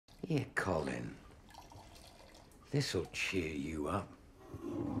Here, Colin. This'll cheer you up.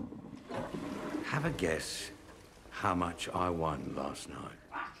 Have a guess how much I won last night.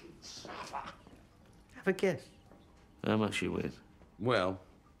 Fucking suffer. Have a guess. How much you with? Well,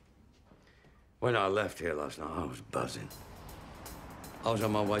 when I left here last night, I was buzzing. I was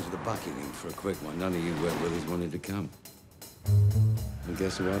on my way to the Bucking for a quick one. None of you wet willies wanted to come. And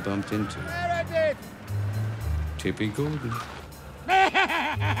guess who I bumped into? Meredith! Tippi Gordon.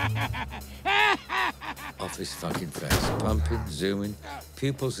 Off his fucking face, pumping, zooming,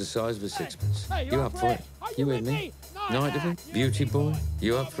 pupils the size of a sixpence. Hey, you up for it? You with me? Night of it? Beauty boy?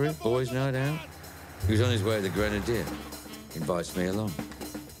 You up for it? Boys night out? He was on his way to the Grenadier. Invites me along.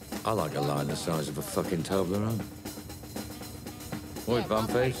 I like a line the size of a fucking Toblerone. Oi,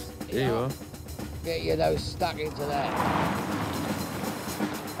 bumface. Here you are. Get your nose stuck into that.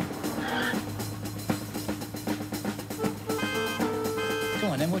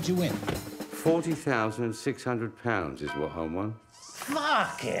 Come on then, what'd you win? £40,600 is what I won.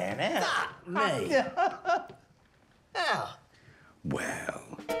 Fucking hell. Fuck me. How? Well,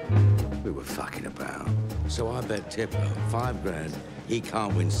 we were fucking about. So I bet Tippo $5 grand. He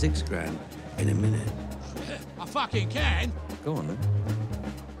can't win $6 grand in a minute. I fucking can. Go on then.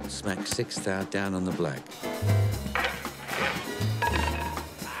 Smack 6,000 down on the black.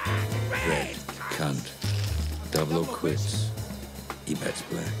 Red, cunt. Double or quits. He bets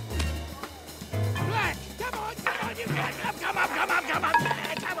black. Black! Come on, you can. Come on,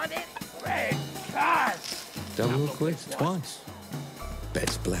 Black, come on in. Red, card. Double or quits twice.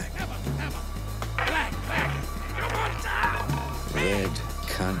 Bets black. Come on. Black. Come on down. Red,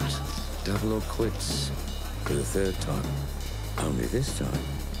 cunt. Double or quits. For the third time. Only this time,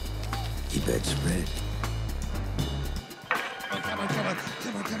 he bets red. Come on.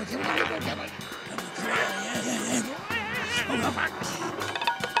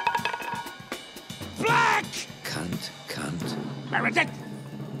 Black! Cunt. Meredith!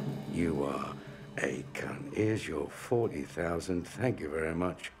 You are a cunt. Here's your 40,000. Thank you very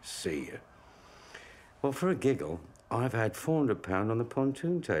much. See you. Well, for a giggle, I've had £400 on the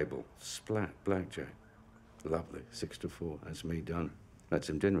pontoon table. Splat blackjack. Lovely. 6 to 4. That's me done. Had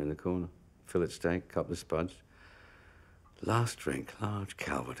some dinner in the corner. Fillet steak, couple of spuds. Last drink, large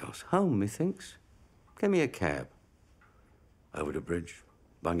Calvados. Home, methinks. Give me a cab. Over the bridge.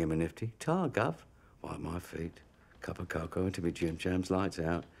 Bung him a nifty. Tar, gov. Wipe my feet. Cup of cocoa into me Jim Jams. Lights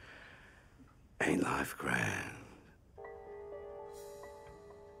out. Ain't life grand?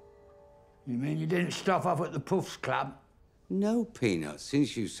 You mean you didn't stop off at the Puffs Club? No, Peanut.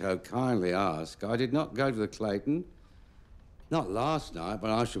 Since you so kindly ask, I did not go to the Clayton. Not last night, but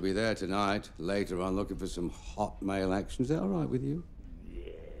I shall be there tonight, later on, looking for some hot male action. Is that all right with you?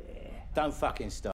 Don't fucking stop.